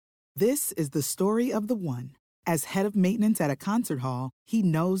This is the story of the one. As head of maintenance at a concert hall, he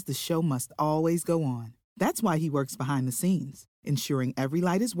knows the show must always go on. That's why he works behind the scenes, ensuring every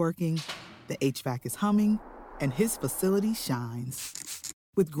light is working, the HVAC is humming, and his facility shines.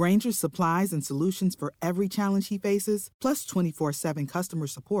 With Grainger's supplies and solutions for every challenge he faces, plus 24/7 customer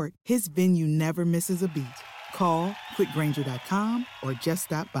support, his venue never misses a beat. Call quickgrainger.com or just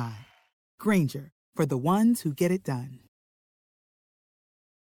stop by. Grainger, for the ones who get it done.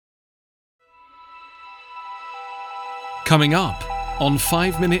 Coming up on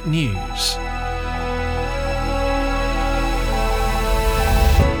 5 Minute News.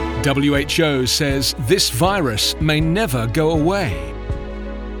 WHO says this virus may never go away.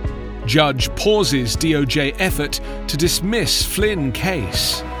 Judge pauses DOJ effort to dismiss Flynn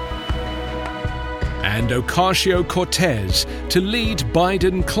case. And Ocasio-Cortez to lead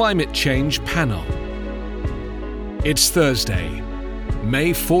Biden climate change panel. It's Thursday,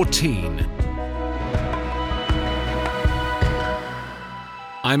 May 14.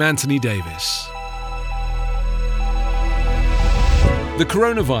 I'm Anthony Davis. The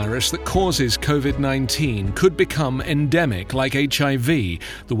coronavirus that causes COVID-19 could become endemic like HIV,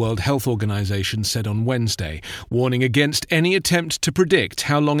 the World Health Organization said on Wednesday, warning against any attempt to predict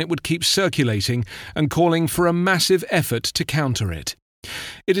how long it would keep circulating and calling for a massive effort to counter it.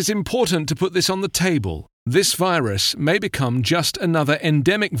 It is important to put this on the table. This virus may become just another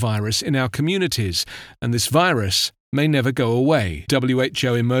endemic virus in our communities, and this virus may never go away,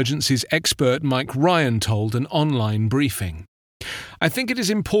 WHO emergencies expert Mike Ryan told an online briefing. I think it is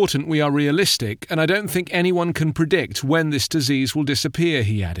important we are realistic, and I don't think anyone can predict when this disease will disappear,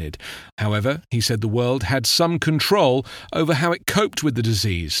 he added. However, he said the world had some control over how it coped with the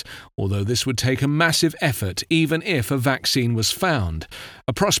disease, although this would take a massive effort even if a vaccine was found,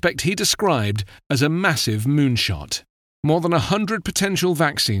 a prospect he described as a massive moonshot. More than 100 potential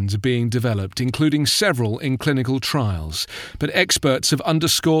vaccines are being developed, including several in clinical trials, but experts have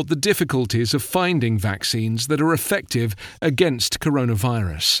underscored the difficulties of finding vaccines that are effective against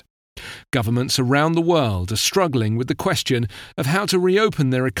coronavirus. Governments around the world are struggling with the question of how to reopen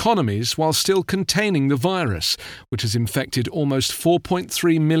their economies while still containing the virus, which has infected almost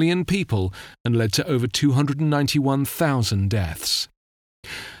 4.3 million people and led to over 291,000 deaths.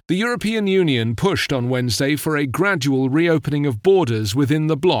 The European Union pushed on Wednesday for a gradual reopening of borders within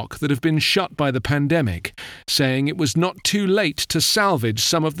the bloc that have been shut by the pandemic, saying it was not too late to salvage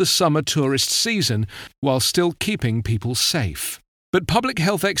some of the summer tourist season while still keeping people safe. But public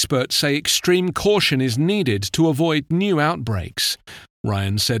health experts say extreme caution is needed to avoid new outbreaks.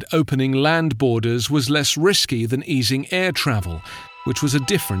 Ryan said opening land borders was less risky than easing air travel, which was a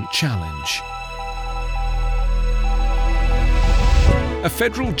different challenge. A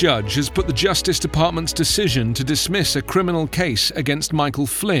federal judge has put the Justice Department's decision to dismiss a criminal case against Michael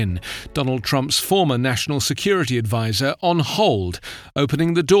Flynn, Donald Trump's former national security advisor, on hold,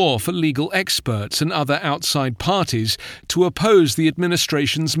 opening the door for legal experts and other outside parties to oppose the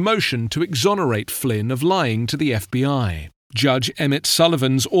administration's motion to exonerate Flynn of lying to the FBI. Judge Emmett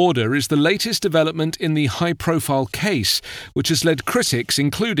Sullivan's order is the latest development in the high-profile case, which has led critics,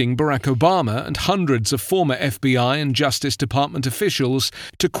 including Barack Obama and hundreds of former FBI and Justice Department officials,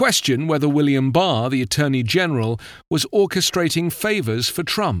 to question whether William Barr, the Attorney General, was orchestrating favors for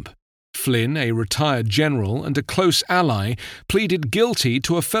Trump. Flynn, a retired general and a close ally, pleaded guilty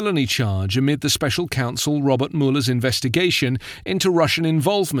to a felony charge amid the special counsel Robert Mueller's investigation into Russian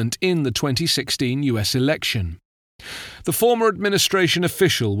involvement in the 2016 U.S. election. The former administration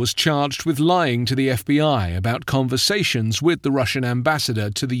official was charged with lying to the FBI about conversations with the Russian ambassador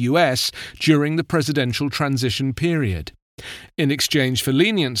to the US during the presidential transition period. In exchange for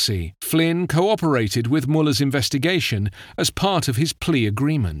leniency, Flynn cooperated with Mueller's investigation as part of his plea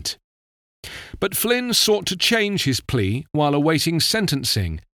agreement. But Flynn sought to change his plea while awaiting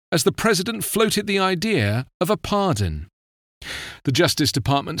sentencing, as the president floated the idea of a pardon. The Justice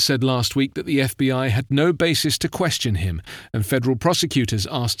Department said last week that the FBI had no basis to question him, and federal prosecutors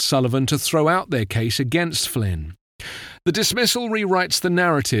asked Sullivan to throw out their case against Flynn. The dismissal rewrites the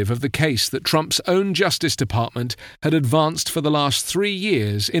narrative of the case that Trump's own Justice Department had advanced for the last 3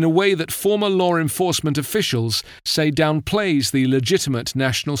 years in a way that former law enforcement officials say downplays the legitimate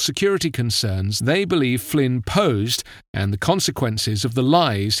national security concerns they believe Flynn posed and the consequences of the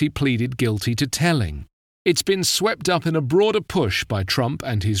lies he pleaded guilty to telling. It's been swept up in a broader push by Trump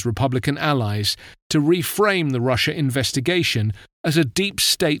and his Republican allies to reframe the Russia investigation as a deep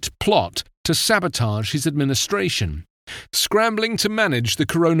state plot to sabotage his administration. Scrambling to manage the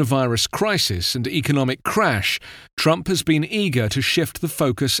coronavirus crisis and economic crash, Trump has been eager to shift the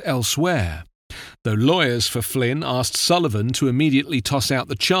focus elsewhere. Though lawyers for Flynn asked Sullivan to immediately toss out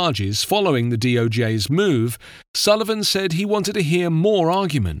the charges following the DOJ's move, Sullivan said he wanted to hear more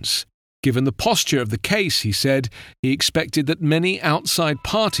arguments. Given the posture of the case, he said, he expected that many outside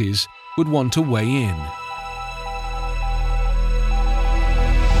parties would want to weigh in.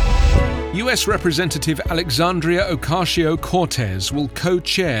 U.S. Representative Alexandria Ocasio-Cortez will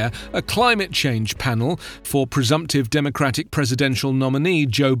co-chair a climate change panel for presumptive Democratic presidential nominee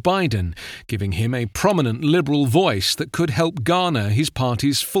Joe Biden, giving him a prominent liberal voice that could help garner his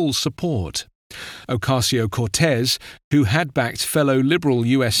party's full support. Ocasio-Cortez, who had backed fellow Liberal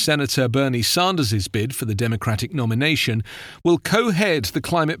U.S. Senator Bernie Sanders' bid for the Democratic nomination, will co-head the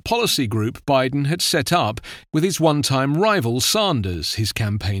climate policy group Biden had set up with his one-time rival Sanders, his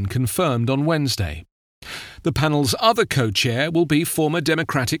campaign confirmed on Wednesday. The panel's other co-chair will be former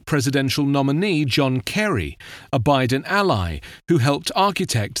Democratic presidential nominee John Kerry, a Biden ally who helped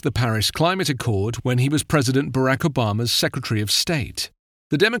architect the Paris Climate Accord when he was President Barack Obama's Secretary of State.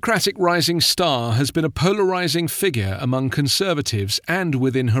 The Democratic rising star has been a polarizing figure among conservatives and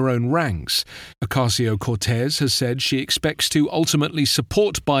within her own ranks. Ocasio-Cortez has said she expects to ultimately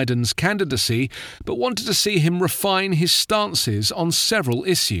support Biden's candidacy, but wanted to see him refine his stances on several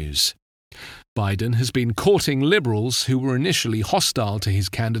issues. Biden has been courting liberals who were initially hostile to his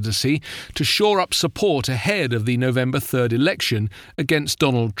candidacy to shore up support ahead of the November 3rd election against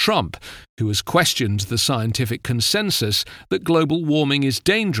Donald Trump, who has questioned the scientific consensus that global warming is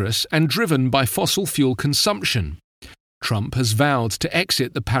dangerous and driven by fossil fuel consumption. Trump has vowed to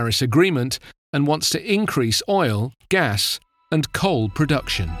exit the Paris Agreement and wants to increase oil, gas, and coal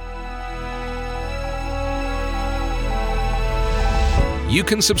production. You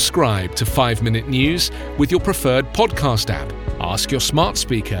can subscribe to 5 Minute News with your preferred podcast app. Ask your smart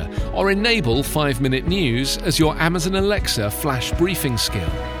speaker or enable 5 Minute News as your Amazon Alexa flash briefing skill.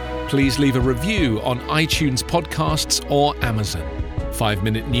 Please leave a review on iTunes Podcasts or Amazon. 5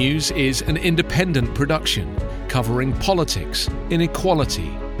 Minute News is an independent production covering politics,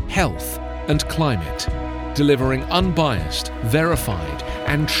 inequality, health, and climate, delivering unbiased, verified,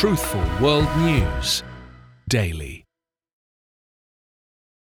 and truthful world news daily.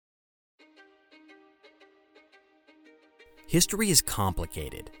 History is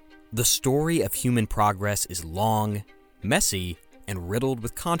complicated. The story of human progress is long, messy, and riddled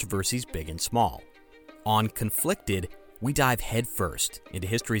with controversies big and small. On Conflicted, we dive headfirst into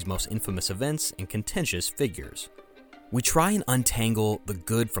history's most infamous events and contentious figures. We try and untangle the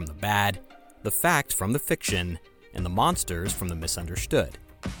good from the bad, the fact from the fiction, and the monsters from the misunderstood.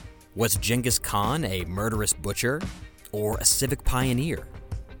 Was Genghis Khan a murderous butcher or a civic pioneer?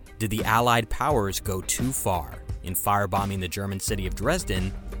 Did the Allied powers go too far in firebombing the German city of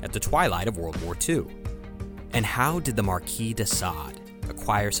Dresden at the twilight of World War II? And how did the Marquis de Sade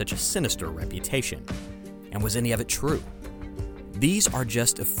acquire such a sinister reputation? And was any of it true? These are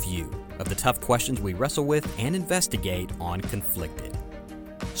just a few of the tough questions we wrestle with and investigate on Conflicted.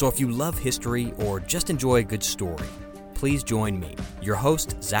 So if you love history or just enjoy a good story, please join me, your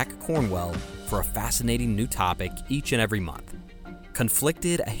host, Zach Cornwell, for a fascinating new topic each and every month.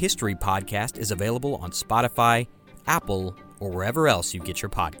 Conflicted, a history podcast, is available on Spotify, Apple, or wherever else you get your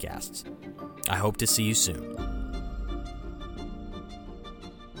podcasts. I hope to see you soon.